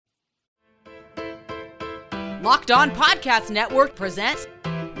Locked On Podcast Network presents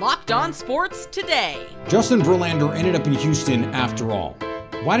Locked On Sports Today. Justin Verlander ended up in Houston after all.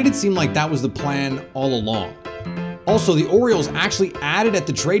 Why did it seem like that was the plan all along? Also, the Orioles actually added at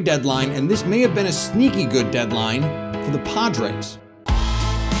the trade deadline, and this may have been a sneaky good deadline for the Padres.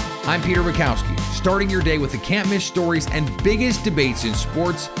 I'm Peter Bukowski, starting your day with the can't-miss stories and biggest debates in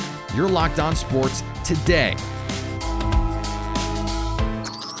sports. You're Locked On Sports Today.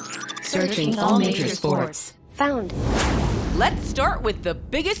 Searching all major sports. Found. Let's start with the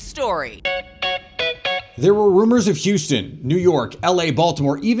biggest story. There were rumors of Houston, New York, LA,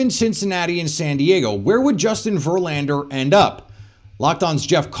 Baltimore, even Cincinnati and San Diego. Where would Justin Verlander end up? Locked On's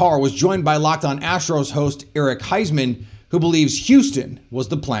Jeff Carr was joined by Locked On Astros host Eric Heisman, who believes Houston was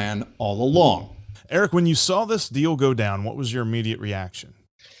the plan all along. Eric, when you saw this deal go down, what was your immediate reaction?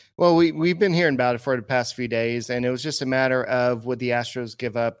 Well, we've been hearing about it for the past few days, and it was just a matter of would the Astros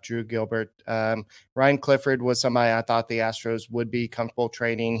give up Drew Gilbert. Ryan Clifford was somebody I thought the Astros would be comfortable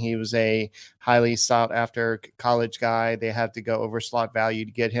trading. He was a highly sought after college guy. They had to go over slot value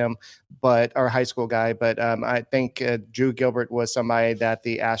to get him, or high school guy. But I think Drew Gilbert was somebody that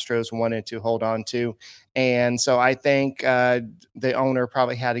the Astros wanted to hold on to. And so I think the owner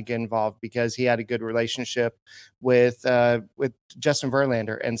probably had to get involved because he had a good relationship with Justin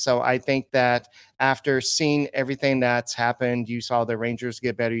Verlander. And so I think that after seeing everything that's happened, you saw the Rangers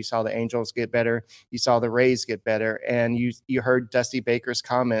get better, you saw the Angels get better, you saw the Rays get better, and you heard Dusty Baker's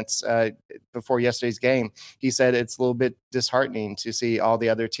comments before yesterday's game. He said it's a little bit disheartening to see all the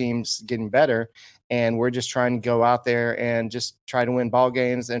other teams getting better, and we're just trying to go out there and just try to win ball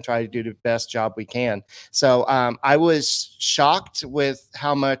games and try to do the best job we can. So I was shocked with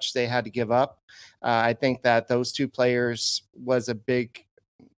how much they had to give up. I think that those two players was a big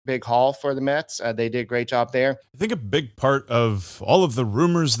haul for the Mets. They did a great job there. I think a big part of all of the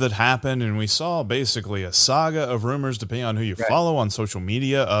rumors that happened, and we saw basically a saga of rumors depending on who you follow on social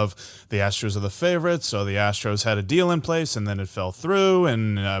media of the Astros are the favorites. So the Astros had a deal in place and then it fell through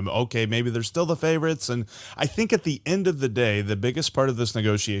and okay, maybe they're still the favorites. And I think at the end of the day, the biggest part of this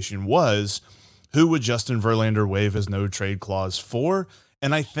negotiation was who would Justin Verlander waive his no trade clause for?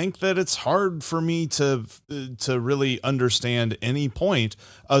 And I think that it's hard for me to really understand any point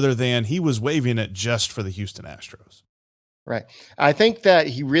other than he was waiving it just for the Houston Astros. Right. I think that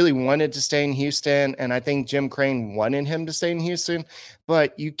he really wanted to stay in Houston, and I think Jim Crane wanted him to stay in Houston,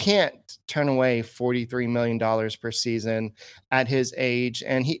 but you can't turn away $43 million per season at his age.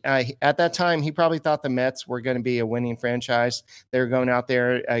 And he at that time, he probably thought the Mets were going to be a winning franchise. They were going out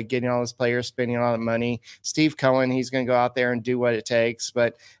there, getting all his players, spending all the money. Steve Cohen, he's going to go out there and do what it takes,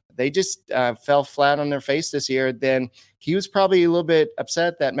 but they just fell flat on their face this year. Then he was probably a little bit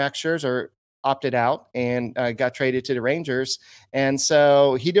upset that Max Scherzer opted out and got traded to the Rangers. And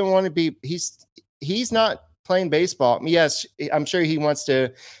so he didn't want to be, he's not playing baseball. Yes, I'm sure he wants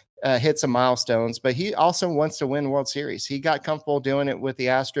to hit some milestones, but he also wants to win World Series. He got comfortable doing it with the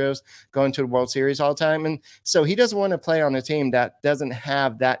Astros, going to the World Series all the time. And so he doesn't want to play on a team that doesn't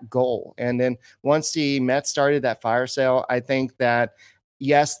have that goal. And then once the Mets started that fire sale, I think that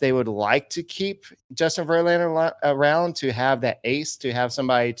yes, they would like to keep Justin Verlander around to have that ace, to have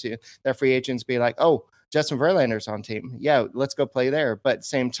somebody to their free agents be like, oh, Justin Verlander's on team. Yeah, let's go play there. But at the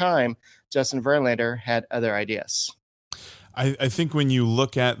same time, Justin Verlander had other ideas. I think when you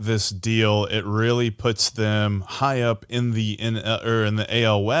look at this deal, it really puts them high up in the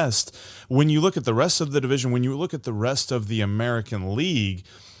AL West. When you look at the rest of the division, when you look at the rest of the American League,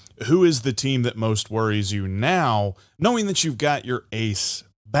 who is the team that most worries you now, knowing that you've got your ace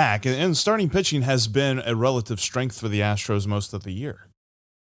back? And starting pitching has been a relative strength for the Astros most of the year.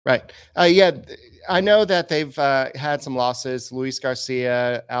 Right. Yeah, I know that they've had some losses. Luis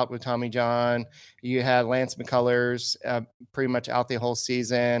Garcia out with Tommy John. You had Lance McCullers pretty much out the whole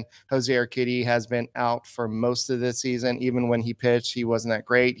season. Jose Urquidy has been out for most of the season. Even when he pitched, he wasn't that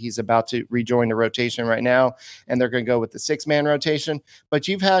great. He's about to rejoin the rotation right now, and they're going to go with the 6-man rotation. But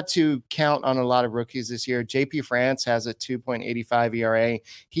you've had to count on a lot of rookies this year. JP France has a 2.85 ERA.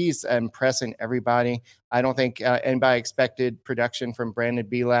 He's impressing everybody. I don't think anybody expected production from Brandon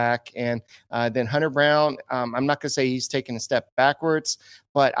Belak. And then Hunter Brown, I'm not going to say he's taken a step backwards,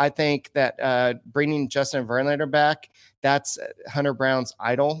 but I think that bringing Justin Verlander back, that's Hunter Brown's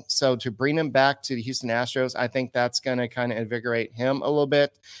idol. So to bring him back to the Houston Astros, I think that's going to kind of invigorate him a little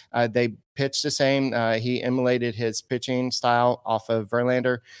bit. They pitched the same. He emulated his pitching style off of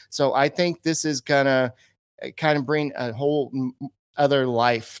Verlander. So I think this is going to kind of bring other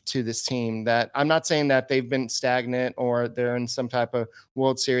life to this team. That I'm not saying that they've been stagnant or they're in some type of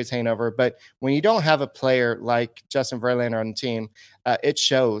World Series hangover, but when you don't have a player like Justin Verlander on the team, it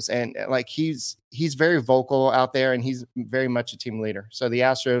shows. And like he's very vocal out there, and he's very much a team leader. So the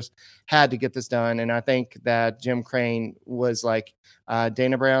Astros had to get this done, and I think that Jim Crane was like,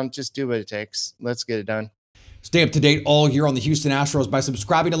 Dana Brown, just do what it takes. Let's get it done. Stay up to date all year on the Houston Astros by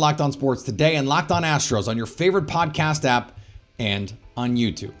subscribing to Locked On Sports Today and Locked On Astros on your favorite podcast app and on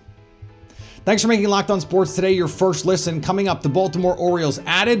YouTube. Thanks for making Locked On Sports Today your first listen. Coming up, the Baltimore Orioles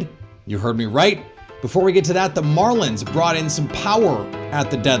added, you heard me right. Before we get to that, the Marlins brought in some power at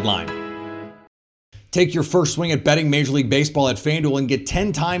the deadline. Take your first swing at betting Major League Baseball at FanDuel and get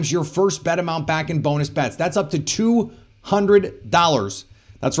 10 times your first bet amount back in bonus bets. That's up to $200.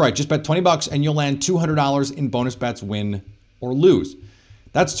 That's right, just bet $20 and you'll land $200 in bonus bets, win or lose.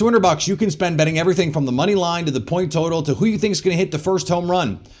 That's $200 you can spend betting everything from the money line to the point total to who you think is going to hit the first home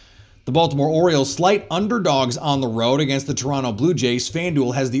run. The Baltimore Orioles, slight underdogs on the road against the Toronto Blue Jays.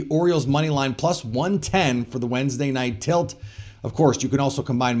 FanDuel has the Orioles money line plus 110 for the Wednesday night tilt. Of course, you can also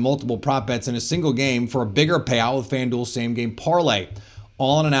combine multiple prop bets in a single game for a bigger payout with FanDuel's same game parlay.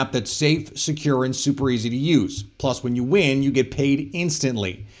 All on an app that's safe, secure, and super easy to use. Plus, when you win, you get paid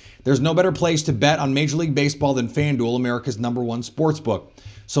instantly. There's no better place to bet on Major League Baseball than FanDuel, America's #1 sportsbook.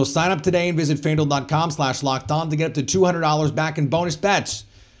 So sign up today and visit FanDuel.com/lockedon to get up to $200 back in bonus bets.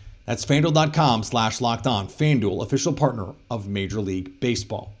 That's FanDuel.com/lockedon. FanDuel, official partner of Major League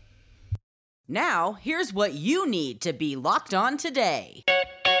Baseball. Now, here's what you need to be locked on today.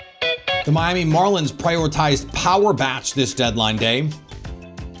 The Miami Marlins prioritized power bats this deadline day.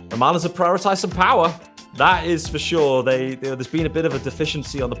 The Marlins have prioritized some power. That is for sure. There's been a bit of a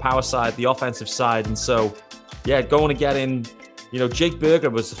deficiency on the power side, the offensive side. And so, yeah, going to get in, Jake Burger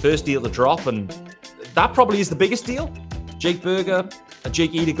was the first deal to drop. And that probably is the biggest deal. Jake Burger and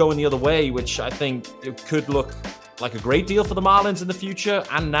Jake Eder going the other way, which I think it could look like a great deal for the Marlins in the future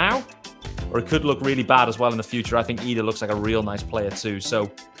and now. Or it could look really bad as well in the future. I think Eder looks like a real nice player too. So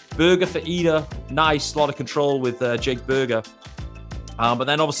Burger for Eder, nice, a lot of control with Jake Burger. But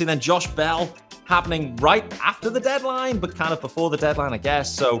then obviously Josh Bell happening right after the deadline, but kind of before the deadline, I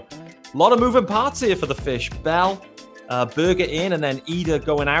guess. So a lot of moving parts here for the Fish. Bell, Burger in, and then Eder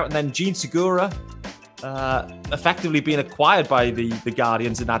going out, and then Gene Segura effectively being acquired by the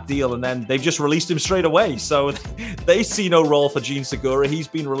Guardians in that deal, and then they've just released him straight away. So they see no role for Gene Segura. He's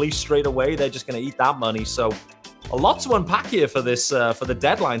been released straight away. They're just going to eat that money. So a lot to unpack here for this for the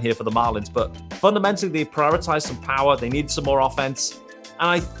deadline here for the Marlins. But fundamentally, they prioritized some power. They need some more offense. And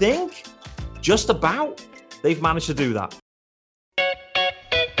I think just about they've managed to do that.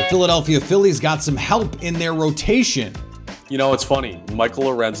 The Philadelphia Phillies got some help in their rotation. It's funny. Michael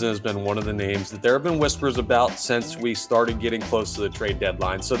Lorenzen has been one of the names that there have been whispers about since we started getting close to the trade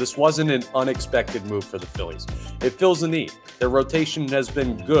deadline. So this wasn't an unexpected move for the Phillies. It fills a need. Their rotation has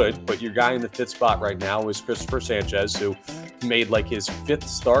been good, but your guy in the fifth spot right now is Christopher Sanchez, who made like his fifth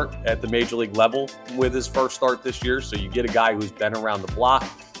start at the major league level with his first start this year. So you get a guy who's been around the block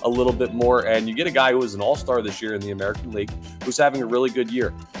a little bit more, and you get a guy who was an all-star this year in the American League who's having a really good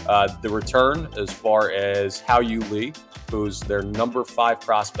year. The return as far as Hao-Yu Lee, who's their number 5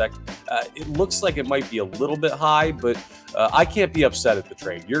 prospect, it looks like it might be a little bit high, but I can't be upset at the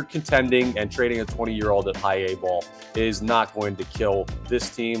trade. You're contending, and trading a 20-year-old at high A ball is not going to kill this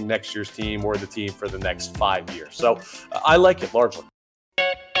team, next year's team, or the team for the next 5 years. So I like it largely.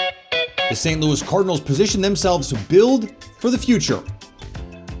 The St. Louis Cardinals position themselves to build for the future.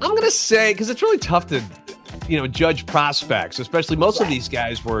 I'm going to say, because it's really tough to, judge prospects, especially most of these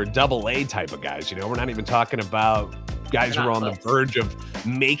guys were AA type of guys. We're not even talking about guys who are on the verge of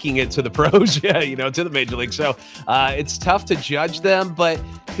making it to the pros, to the major league. So it's tough to judge them. But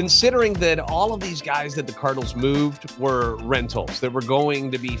considering that all of these guys that the Cardinals moved were rentals, that were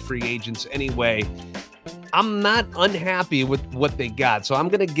going to be free agents anyway, I'm not unhappy with what they got. So I'm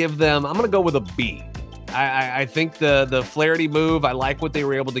going to go with a B. I think the Flaherty move, I like what they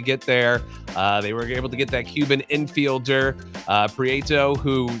were able to get there. They were able to get that Cuban infielder, Prieto,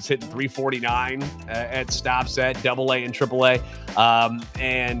 who's hitting 349 at stops at AA and AAA.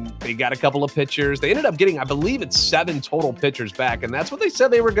 And they got a couple of pitchers. They ended up getting, I believe it's 7 total pitchers back. And that's what they said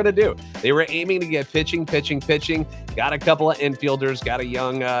they were going to do. They were aiming to get pitching. Got a couple of infielders, got a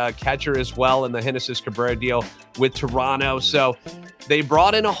young catcher as well in the Genesis Cabrera deal with Toronto. So they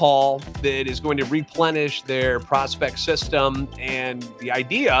brought in a haul that is going to replenish their prospect system. And the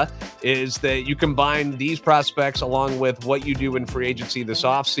idea is that you combine these prospects along with what you do in free agency this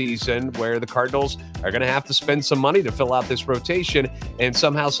offseason, where the Cardinals are going to have to spend some money to fill out this rotation. And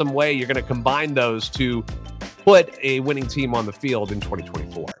somehow, some way, you're going to combine those to put a winning team on the field in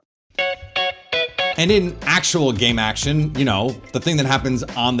 2024. And in actual game action, the thing that happens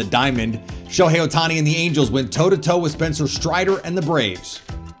on the diamond, Shohei Ohtani and the Angels went toe-to-toe with Spencer Strider and the Braves.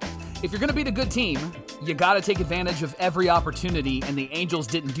 If you're going to beat a good team, you got to take advantage of every opportunity, and the Angels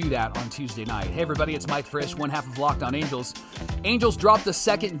didn't do that on Tuesday night. Hey, everybody, it's Mike Frisch, one half of Locked On Angels. Angels dropped the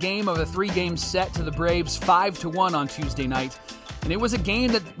second game of a 3-game set to the Braves 5-1 on Tuesday night, and it was a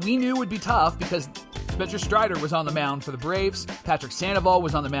game that we knew would be tough because Spencer Strider was on the mound for the Braves, Patrick Sandoval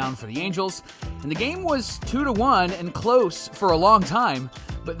was on the mound for the Angels, and the game was 2-1 and close for a long time.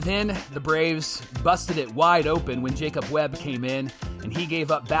 But then the Braves busted it wide open when Jacob Webb came in, and he gave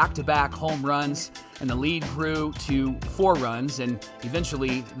up back-to-back home runs, and the lead grew to 4 runs, and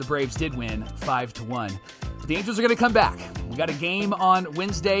eventually the Braves did win 5-1. But the Angels are going to come back. We got a game on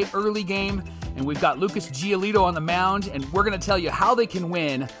Wednesday, early game, and we've got Lucas Giolito on the mound, and we're going to tell you how they can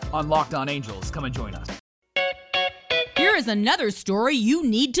win on Locked On Angels. Come and join us. Here is another story you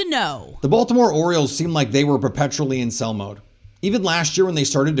need to know. The Baltimore Orioles seem like they were perpetually in sell mode. Even last year when they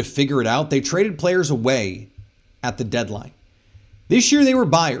started to figure it out, they traded players away at the deadline. This year they were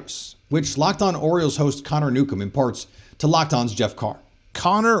buyers, which Locked On Orioles host Connor Newcomb imparts to Locked On's Jeff Carr.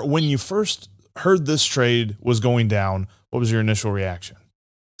 Connor, when you first heard this trade was going down, what was your initial reaction?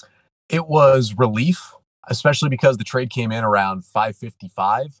 It was relief, especially because the trade came in around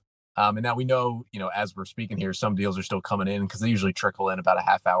 5:55. And now we know, as we're speaking here, some deals are still coming in because they usually trickle in about a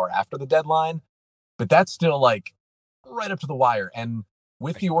half hour after the deadline. But that's still like right up to the wire. And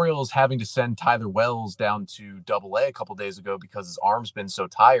with the Orioles having to send Tyler Wells down to Double-A a couple days ago because his arm's been so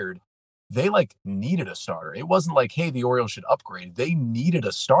tired, they needed a starter. It wasn't like, hey, the Orioles should upgrade. They needed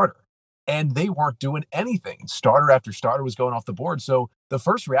a starter, and they weren't doing anything. Starter after starter was going off the board. So the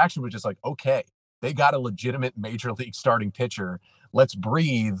first reaction was just like, okay, they got a legitimate major league starting pitcher. Let's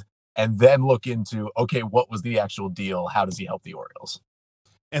breathe and then look into, okay, what was the actual deal? How does he help the Orioles?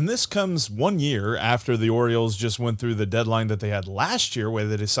 And this comes 1 year after the Orioles just went through the deadline that they had last year where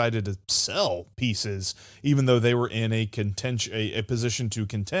they decided to sell pieces, even though they were in a position to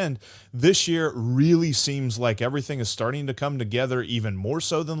contend. This year really seems like everything is starting to come together even more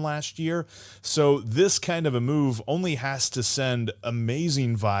so than last year. So this kind of a move only has to send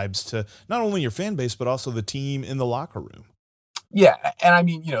amazing vibes to not only your fan base, but also the team in the locker room. Yeah, and I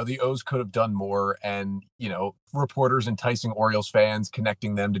mean, the O's could have done more, and, reporters enticing Orioles fans,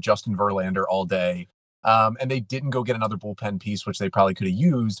 connecting them to Justin Verlander all day, and they didn't go get another bullpen piece, which they probably could have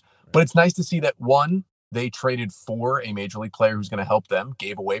used, but it's nice to see that, one, they traded for a major league player who's going to help them,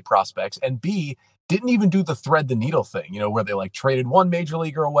 gave away prospects, and B, didn't even do the thread the needle thing, where they traded one major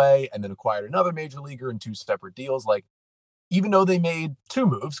leaguer away and then acquired another major leaguer in 2 separate deals. Even though they made 2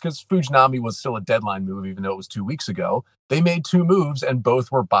 moves, because Fujinami was still a deadline move, even though it was 2 weeks ago, they made 2 moves and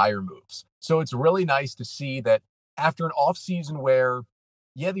both were buyer moves. So it's really nice to see that after an offseason where,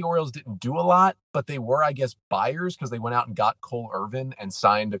 the Orioles didn't do a lot, but they were, I guess, buyers because they went out and got Cole Irvin and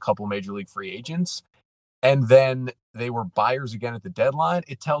signed a couple major league free agents. And then they were buyers again at the deadline.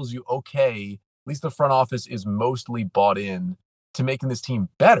 It tells you, okay, at least the front office is mostly bought in to making this team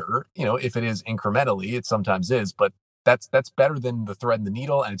better. If it is incrementally, it sometimes is, but that's better than the thread and the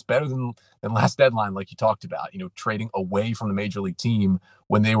needle, and it's better than last deadline, like you talked about, trading away from the major league team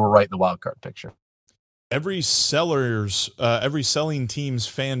when they were right in the wild card picture. Every selling team's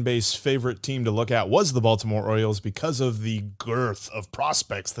fan base favorite team to look at was the Baltimore Orioles because of the girth of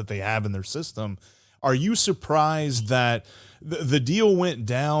prospects that they have in their system. Are you surprised that the deal went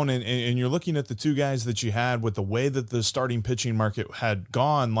down and you're looking at the 2 guys that you had with the way that the starting pitching market had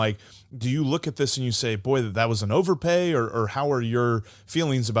gone? Do you look at this and you say, boy, that was an overpay, or how are your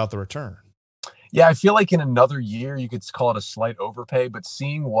feelings about the return? Yeah, I feel like in another year, you could call it a slight overpay, but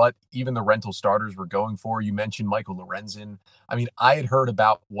seeing what even the rental starters were going for, you mentioned Michael Lorenzen. I mean, I had heard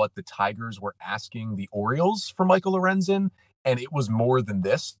about what the Tigers were asking the Orioles for Michael Lorenzen, and it was more than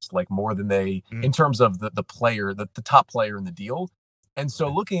this, more than they, in terms of the player, the top player in the deal. And so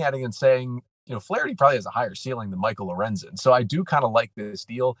looking at it and saying, Flaherty probably has a higher ceiling than Michael Lorenzen. So I do kind of like this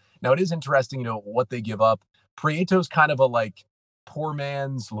deal. Now, it is interesting, what they give up. Prieto's kind of a poor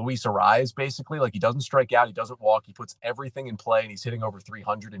man's Luis Ariz, basically. He doesn't strike out, he doesn't walk, he puts everything in play, and he's hitting over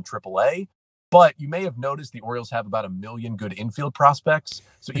 300 in AAA. But you may have noticed the Orioles have about 1 million good infield prospects.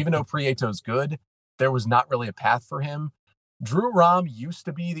 So even though Prieto's good, there was not really a path for him. Drew Rom used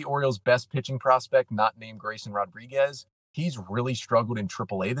to be the Orioles' best pitching prospect, not named Grayson Rodriguez. He's really struggled in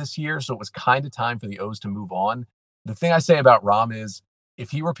AAA this year, so it was kind of time for the O's to move on. The thing I say about Rom is,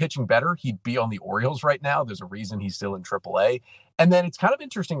 if he were pitching better, he'd be on the Orioles right now. There's a reason he's still in AAA. And then it's kind of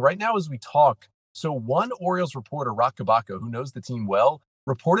interesting right now as we talk. So one Orioles reporter, Rock Kabako, who knows the team well,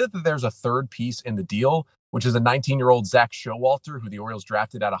 reported that there's a third piece in the deal, which is a 19-year-old Zach Showalter, who the Orioles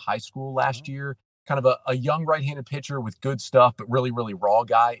drafted out of high school last year. Kind of a young right-handed pitcher with good stuff, but really, really raw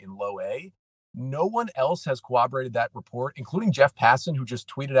guy in low A. No one else has corroborated that report, including Jeff Passan, who just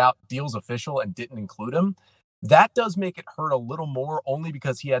tweeted out deal's official and didn't include him. That does make it hurt a little more, only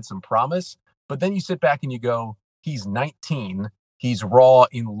because he had some promise. But then you sit back and you go, he's 19. He's raw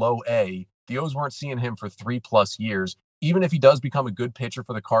in low A. The O's weren't seeing him for 3+ years. Even if he does become a good pitcher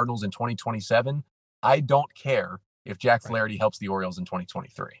for the Cardinals in 2027, I don't care if Jack Flaherty helps the Orioles in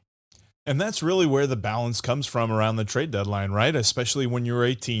 2023. And that's really where the balance comes from around the trade deadline, right? Especially when you're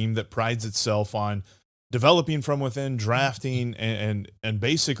a team that prides itself on developing from within, drafting, and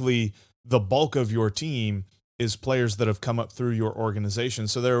basically the bulk of your team is players that have come up through your organization.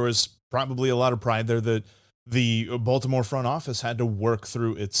 So there was probably a lot of pride there that the Baltimore front office had to work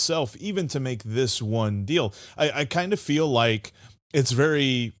through itself, even to make this one deal. I kind of feel like it's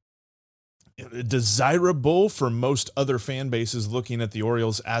very desirable for most other fan bases looking at the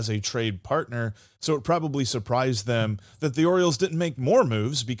Orioles as a trade partner. So it probably surprised them that the Orioles didn't make more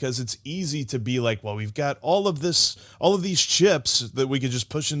moves, because it's easy to be like, well, we've got all of these chips that we could just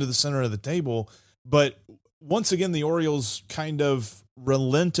push into the center of the table. But once again, the Orioles kind of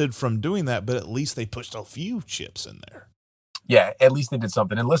relented from doing that, but at least they pushed a few chips in there. Yeah, at least they did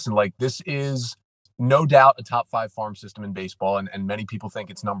something. And listen, like, this is no doubt a top 5 farm system in baseball, and many people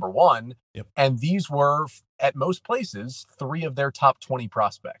think it's number 1. Yep. And these were, at most places, 3 of their top 20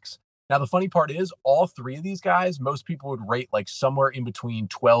 prospects. Now, the funny part is, all 3 of these guys, most people would rate like somewhere in between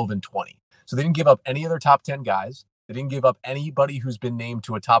 12 and 20. So they didn't give up any of their top 10 guys. They didn't give up anybody who's been named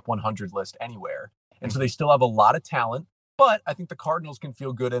to a top 100 list anywhere. And so they still have a lot of talent. But I think the Cardinals can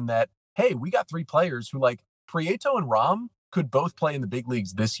feel good in that, hey, we got 3 players who, like, Prieto and Rom could both play in the big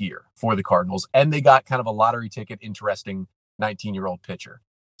leagues this year for the Cardinals. And they got kind of a lottery ticket, interesting 19-year-old pitcher.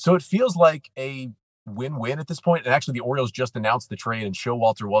 So it feels like a win-win at this point. And actually, the Orioles just announced the trade, and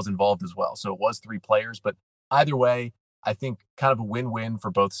Showalter was involved as well. So it was 3 players. But either way, I think kind of a win-win for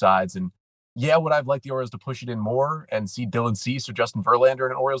both sides. And yeah, would I like the Orioles to push it in more and see Dylan Cease or Justin Verlander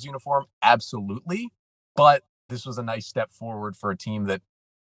in an Orioles uniform? Absolutely. But this was a nice step forward for a team that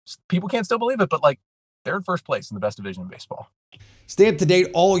people can't still believe it, but like, they're in first place in the best division in baseball. Stay up to date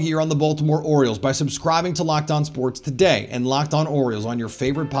all year on the Baltimore Orioles by subscribing to Locked On Sports today and Locked On Orioles on your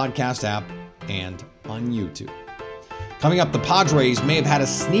favorite podcast app and on YouTube. Coming up, the Padres may have had a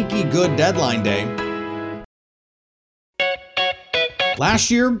sneaky good deadline day.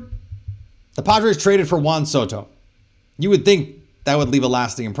 Last year, the Padres traded for Juan Soto. You would think that would leave a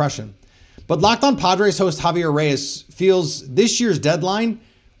lasting impression. But Locked On Padres host Javier Reyes feels this year's deadline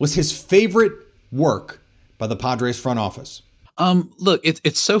was his favorite work by the Padres front office. Look,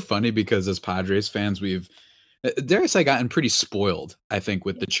 it's so funny because as Padres fans, we've, dare I say, gotten pretty spoiled, I think,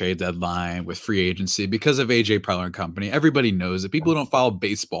 with the trade deadline, with free agency, because of AJ Preller and company. Everybody knows that. People who don't follow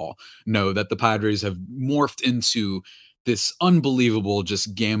baseball know that the Padres have morphed into this unbelievable,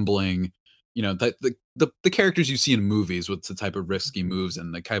 just gambling, you know, the characters you see in movies with the type of risky moves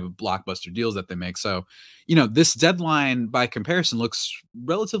and the type of blockbuster deals that they make. So, you know, this deadline by comparison looks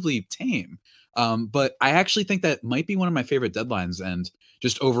relatively tame. But I actually think that might be one of my favorite deadlines, and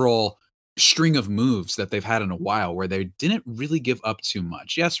just overall string of moves that they've had in a while, where they didn't really give up too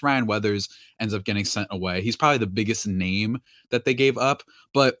much. Yes, Ryan Weathers ends up getting sent away. He's probably the biggest name that they gave up,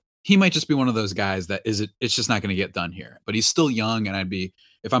 but he might just be one of those guys that it's just not going to get done here. But he's still young, and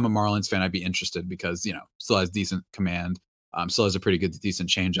if I'm a Marlins fan, I'd be interested because, you know, still has decent command, still has a pretty good, decent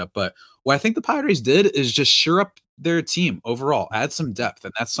changeup. But what I think the Padres did is just shore up their team overall, add some depth.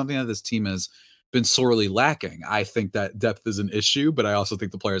 And that's something that this team has been sorely lacking. I think that depth is an issue, but I also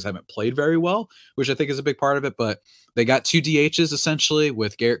think the players haven't played very well, which I think is a big part of it. But they got 2 DHs essentially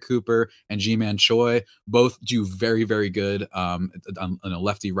with Garrett Cooper and G-Man Choi. Both do very, very good in a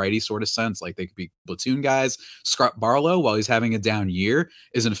lefty-righty sort of sense. Like they could be platoon guys. Scott Barlow, while he's having a down year,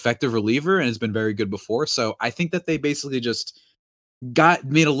 is an effective reliever and has been very good before. So I think that they basically just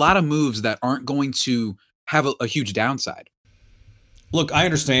made a lot of moves that aren't going to have a huge downside. Look, I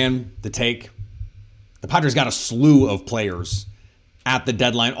understand the take. The Padres got a slew of players at the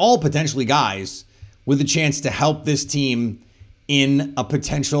deadline, all potentially guys with a chance to help this team in a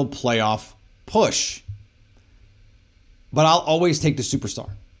potential playoff push. But I'll always take the superstar.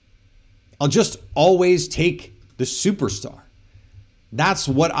 I'll just always take the superstar. That's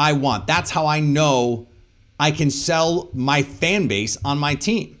what I want. That's how I know I can sell my fan base on my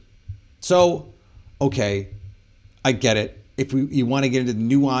team. So, okay, I get it. If you want to get into the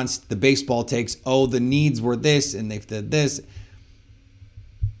nuance, the baseball takes, the needs were this and they've did this.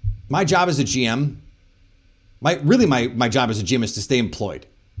 My job as a GM, my job as a GM is to stay employed.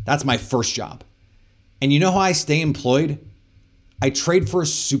 That's my first job. And you know how I stay employed? I trade for a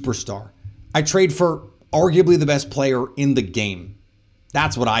superstar. I trade for arguably the best player in the game.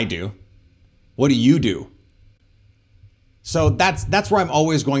 That's what I do. What do you do? So that's where I'm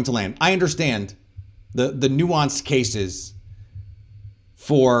always going to land. I understand the nuanced cases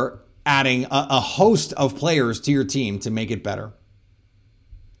for adding a host of players to your team to make it better.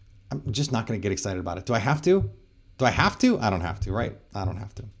 I'm just not going to get excited about it. Do I have to? Do I have to? I don't have to, right? I don't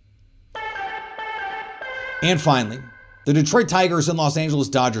have to. And finally, the Detroit Tigers and Los Angeles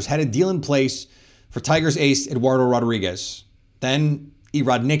Dodgers had a deal in place for Tigers ace Eduardo Rodriguez. Then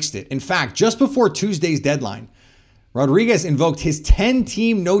Erod nixed it. In fact, just before Tuesday's deadline, Rodriguez invoked his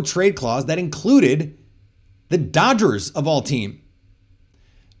 10-team no-trade clause that included the Dodgers of all team.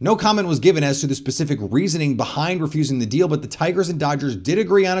 No comment was given as to the specific reasoning behind refusing the deal, but the Tigers and Dodgers did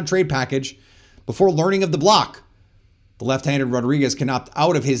agree on a trade package before learning of the block. The left-handed Rodriguez can opt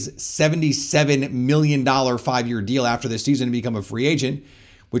out of his $77 million 5-year deal after this season to become a free agent,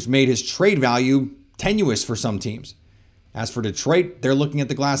 which made his trade value tenuous for some teams. As for Detroit, they're looking at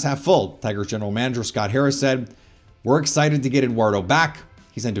the glass half full. Tigers general manager Scott Harris said, "We're excited to get Eduardo back.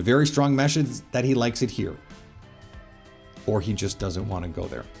 He sent a very strong message that he likes it here." Or he just doesn't want to go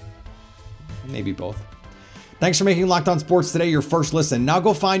there. Maybe both. Thanks for making Locked On Sports today your first listen. Now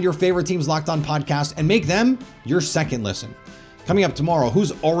go find your favorite team's Locked On podcast and make them your second listen. Coming up tomorrow,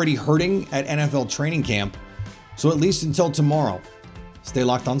 who's already hurting at NFL training camp? So at least until tomorrow, stay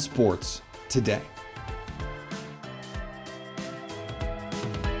locked on sports today.